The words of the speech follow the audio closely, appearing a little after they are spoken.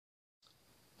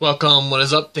Welcome, what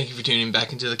is up? Thank you for tuning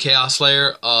back into the Chaos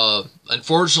Lair.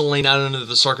 Unfortunately, not under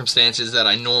the circumstances that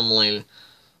I normally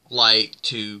like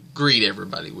to greet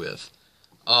everybody with.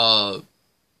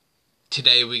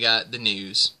 Today we got the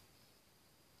news,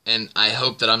 and I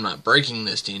hope that I'm not breaking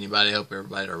this to anybody. I hope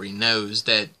everybody already knows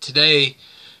that today,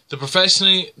 the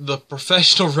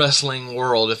professional wrestling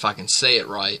world, if I can say it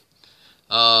right,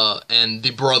 and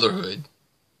the brotherhood,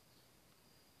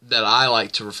 that I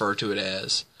like to refer to it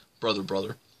as,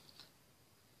 brother,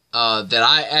 that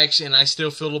I actually, and I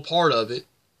still feel a part of it,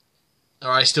 or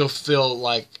I still feel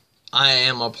like I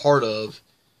am a part of,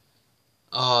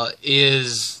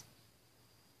 is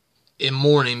in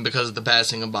mourning because of the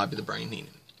passing of Bobby the Brain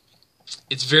Heenan.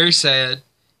 It's very sad.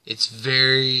 It's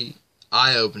very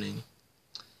eye-opening.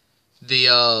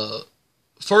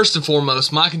 First and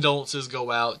foremost, my condolences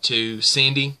go out to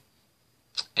Cindy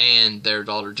and their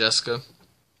daughter Jessica.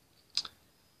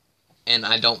 And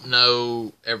I don't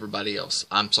know everybody else.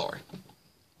 I'm sorry.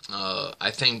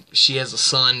 I think she has a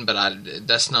son, but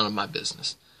that's none of my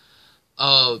business.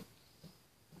 I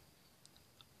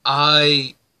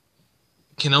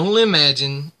can only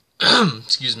imagine,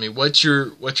 excuse me, what you're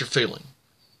feeling.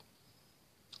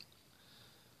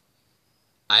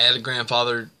 I had a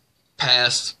grandfather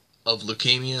pass of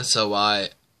leukemia, so I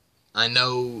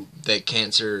know that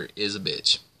cancer is a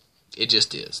bitch. It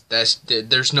just is.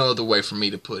 There's no other way for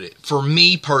me to put it. For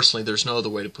me personally, there's no other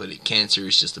way to put it. Cancer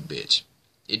is just a bitch.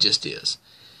 It just is.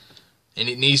 And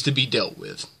it needs to be dealt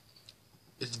with.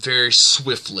 It's very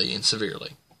swiftly and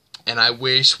severely. And I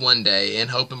wish one day and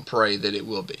hope and pray that it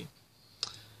will be.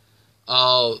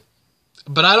 But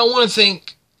I don't want to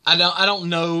think, I don't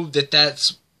know that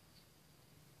that's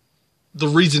the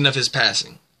reason of his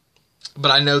passing.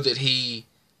 But I know that he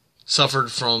suffered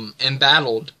from and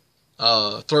battled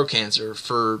throat cancer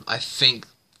for, I think,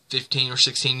 15 or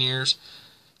 16 years.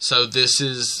 So this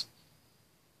is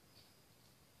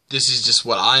just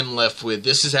what I'm left with.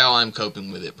 This is how I'm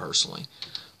coping with it personally.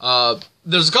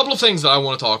 There's a couple of things that I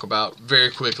want to talk about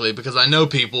very quickly because I know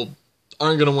people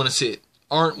aren't going to want to sit.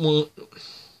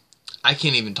 I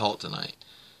can't even talk tonight.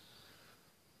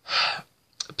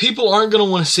 People aren't going to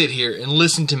want to sit here and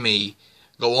listen to me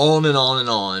go on and on and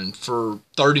on for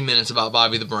 30 minutes about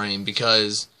Bobby the Brain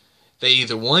because they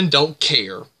either, one, don't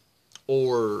care,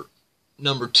 or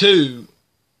number two,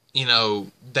 you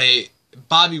know,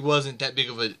 Bobby wasn't that big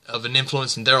of an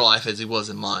influence in their life as he was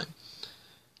in mine.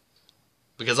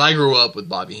 Because I grew up with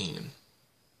Bobby Heenan.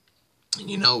 And,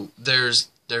 you know, there's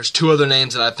two other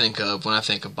names that I think of when I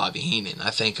think of Bobby Heenan.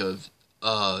 I think of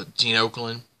Gene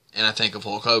Okerlund, and I think of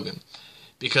Hulk Hogan.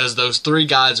 Because those three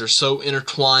guys are so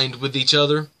intertwined with each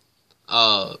other,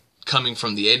 coming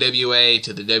from the AWA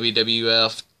to the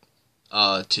WWF,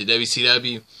 to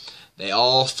WCW, they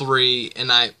all three,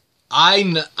 and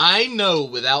I know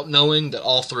without knowing that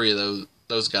all three of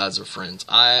those guys are friends.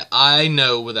 I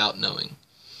know without knowing.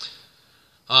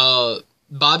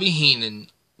 Bobby Heenan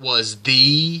was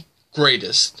the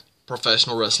greatest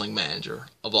professional wrestling manager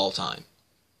of all time.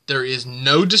 There is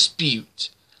no dispute.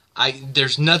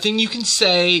 There's nothing you can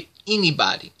say,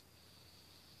 anybody.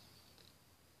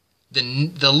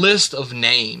 The list of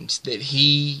names that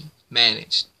he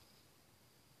managed.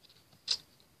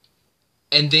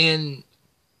 And then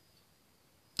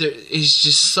there is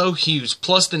just so huge.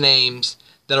 Plus the names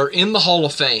that are in the Hall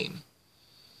of Fame.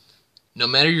 No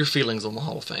matter your feelings on the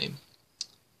Hall of Fame.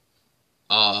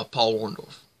 Paul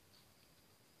Orndorff.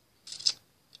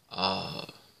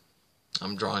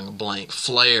 I'm drawing a blank.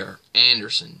 Flair,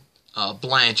 Anderson,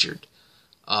 Blanchard,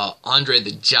 Andre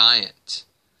the Giant,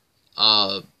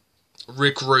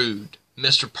 Rick Rude,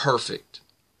 Mr. Perfect.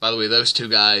 By the way, those two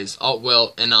guys,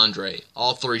 and Andre,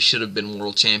 all three should have been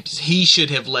world champions. He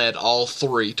should have led all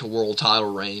three to world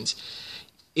title reigns,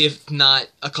 if not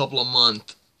a couple of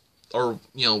months, or,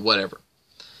 you know, whatever.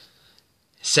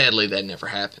 Sadly, that never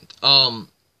happened.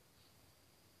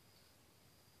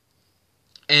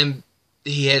 And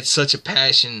he had such a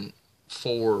passion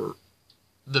for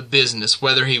the business,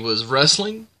 whether he was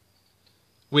wrestling,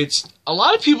 which a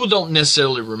lot of people don't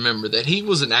necessarily remember that he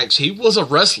was a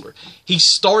wrestler. He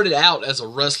started out as a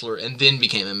wrestler and then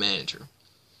became a manager.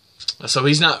 So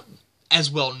he's not as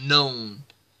well known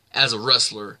as a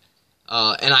wrestler.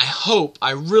 And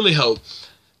I really hope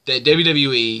that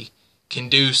WWE can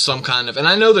do some kind of, and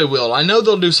I know they will, I know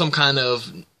they'll do some kind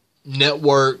of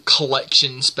network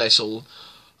collection special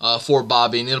for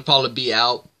Bobby, and it'll probably be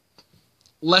out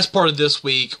last part of this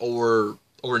week or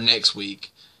next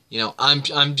week. You know, I'm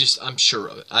sure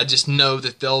of it. I just know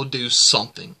that they'll do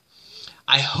something.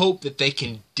 I hope that they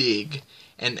can dig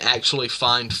and actually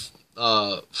find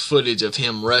footage of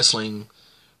him wrestling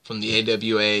from the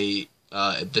AWA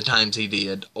the times he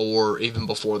did, or even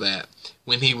before that,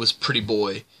 when he was Pretty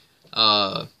Boy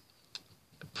Bobby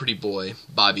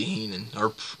Heenan,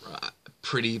 or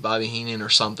Pretty Bobby Heenan or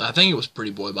something. I think it was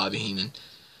Pretty Boy Bobby Heenan,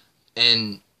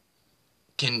 and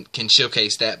can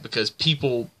showcase that because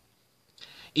people,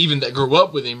 even that grew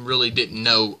up with him, really didn't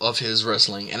know of his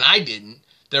wrestling, and I didn't.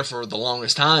 There for the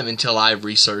longest time until I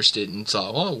researched it and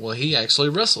saw, oh, well, he actually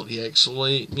wrestled. He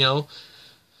actually,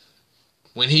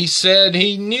 when he said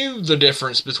he knew the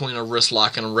difference between a wrist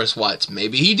lock and a wrist watch,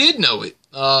 maybe he did know it.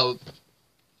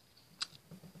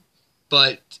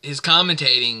 But his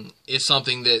commentating is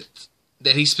something that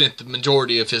he spent the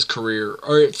majority of his career,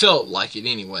 or it felt like it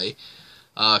anyway,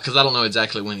 because I don't know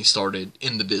exactly when he started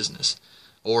in the business,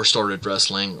 or started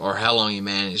wrestling, or how long he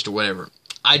managed, or whatever.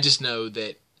 I just know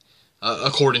that,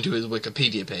 according to his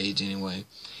Wikipedia page anyway,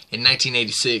 in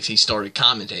 1986 he started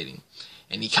commentating.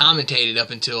 And he commentated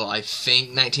up until, I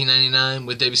think, 1999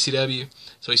 with WCW.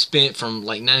 So he spent from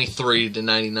like 93 to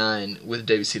 99 with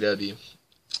WCW.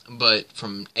 But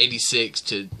from 86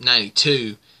 to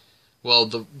 92, well,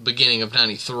 the beginning of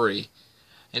 93.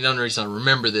 And the only reason I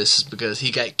remember this is because he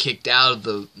got kicked out of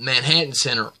the Manhattan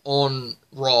Center on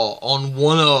Raw, on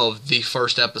one of the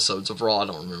first episodes of Raw. I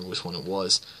don't remember which one it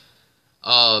was.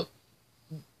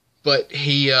 But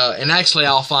he, and actually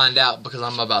I'll find out because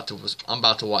I'm about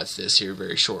to watch this here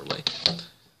very shortly.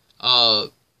 But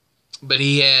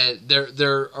he had,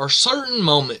 there are certain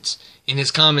moments in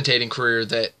his commentating career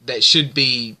that should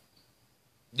be,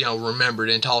 remembered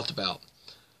and talked about.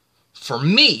 For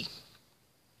me,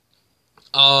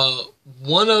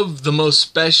 one of the most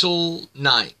special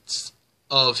nights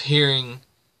of hearing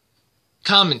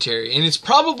commentary, and it's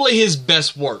probably his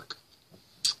best work.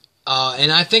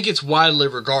 And I think it's widely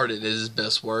regarded as his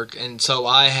best work, and so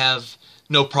I have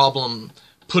no problem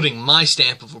putting my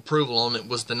stamp of approval on it,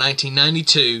 was the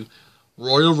 1992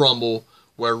 Royal Rumble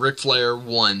where Ric Flair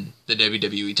won the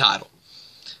WWE title.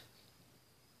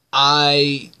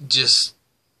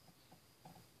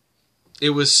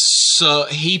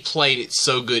 He played it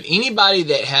so good. Anybody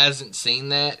that hasn't seen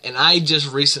that, and I just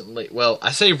recently, well,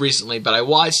 I say recently, but I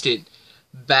watched it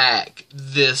back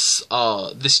this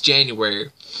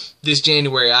January. This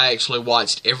January, I actually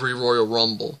watched every Royal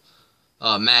Rumble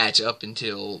match up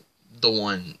until the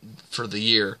one for the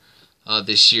year,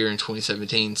 this year in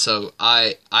 2017. So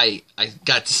I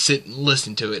got to sit and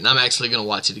listen to it, and I'm actually going to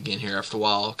watch it again here after a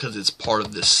while because it's part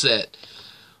of this set.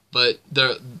 But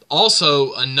there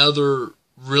also another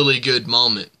really good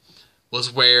moment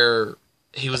was where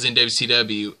he was in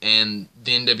WCW and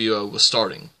the NWO was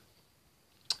starting.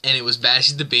 And it was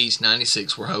Bash at the Beach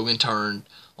 96 where Hogan turned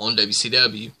on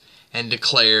WCW and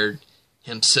declared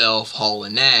himself, Hall,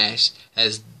 and Nash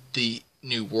as the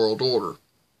New World Order.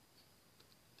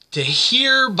 To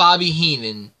hear Bobby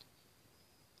Heenan,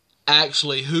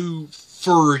 actually, who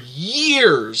for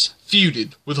years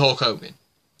feuded with Hulk Hogan.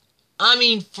 I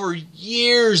mean, for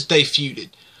years they feuded.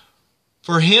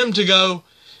 For him to go,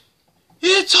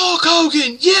 it's Hulk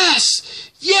Hogan,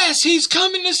 yes! Yes, he's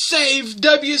coming to save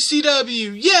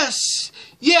WCW, yes!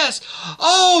 Yes.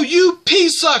 Oh, you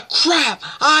piece of crap.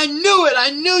 I knew it.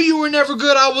 I knew you were never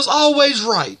good. I was always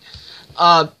right.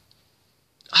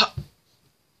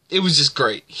 It was just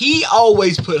great. He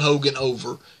always put Hogan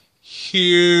over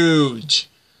huge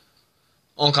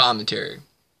on commentary.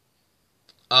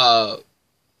 And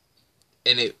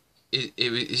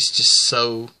it's just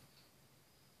so,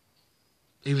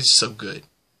 he was just so good.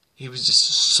 He was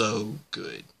just so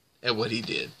good at what he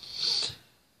did.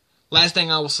 Last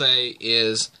thing I will say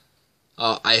is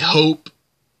I hope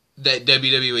that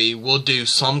WWE will do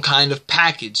some kind of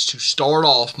package to start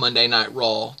off Monday Night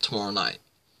Raw tomorrow night.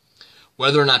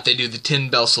 Whether or not they do the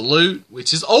 10-bell salute,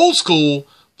 which is old school,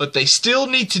 but they still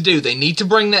need to do. They need to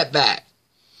bring that back.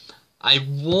 I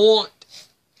want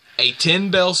a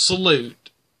 10-bell salute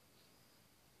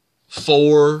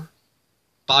for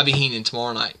Bobby Heenan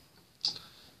tomorrow night.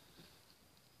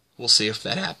 We'll see if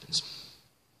that happens.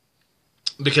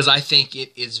 Because I think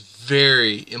it is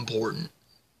very important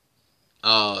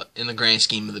in the grand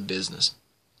scheme of the business.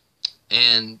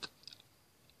 And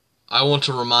I want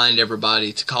to remind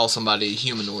everybody to call somebody a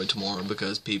humanoid tomorrow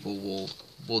because people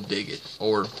will dig it.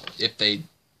 Or if they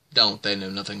don't, they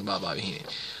know nothing about Bobby Heenan.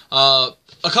 A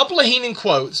couple of Heenan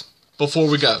quotes before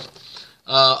we go.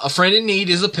 A friend in need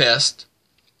is a pest.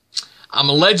 I'm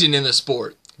a legend in this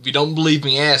sport. If you don't believe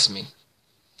me, ask me.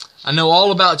 I know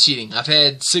all about cheating. I've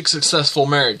had 6 successful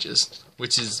marriages,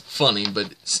 which is funny,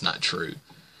 but it's not true.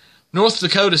 North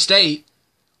Dakota State,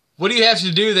 what do you have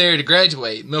to do there to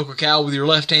graduate? Milk a cow with your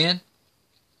left hand?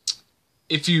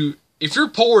 If you're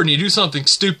poor and you do something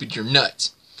stupid, you're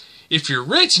nuts. If you're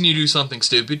rich and you do something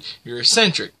stupid, you're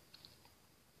eccentric.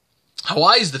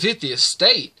 Hawaii's the 50th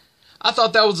state. I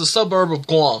thought that was a suburb of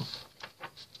Guam.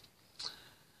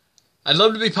 I'd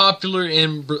love to be popular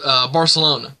in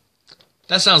Barcelona.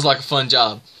 That sounds like a fun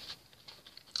job.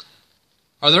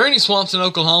 Are there any swamps in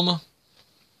Oklahoma?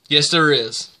 Yes, there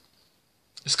is.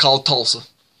 It's called Tulsa.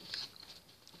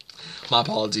 My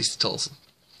apologies to Tulsa.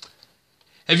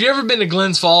 Have you ever been to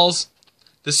Glens Falls?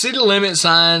 The city limit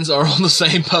signs are on the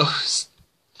same post.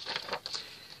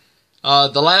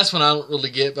 The last one I don't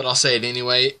really get, but I'll say it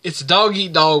anyway. It's a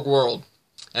dog-eat-dog world.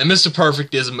 And Mr.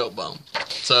 Perfect is a milk bone.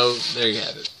 So, there you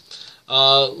have it.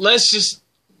 Let's just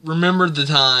remember the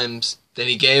times that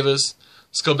he gave us.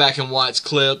 Let's go back and watch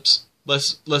clips.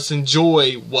 Let's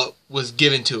enjoy what was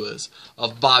given to us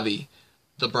of Bobby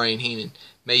the Brain Heenan.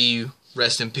 May you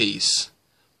rest in peace,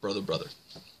 brother.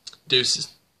 Deuces.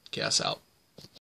 Chaos out.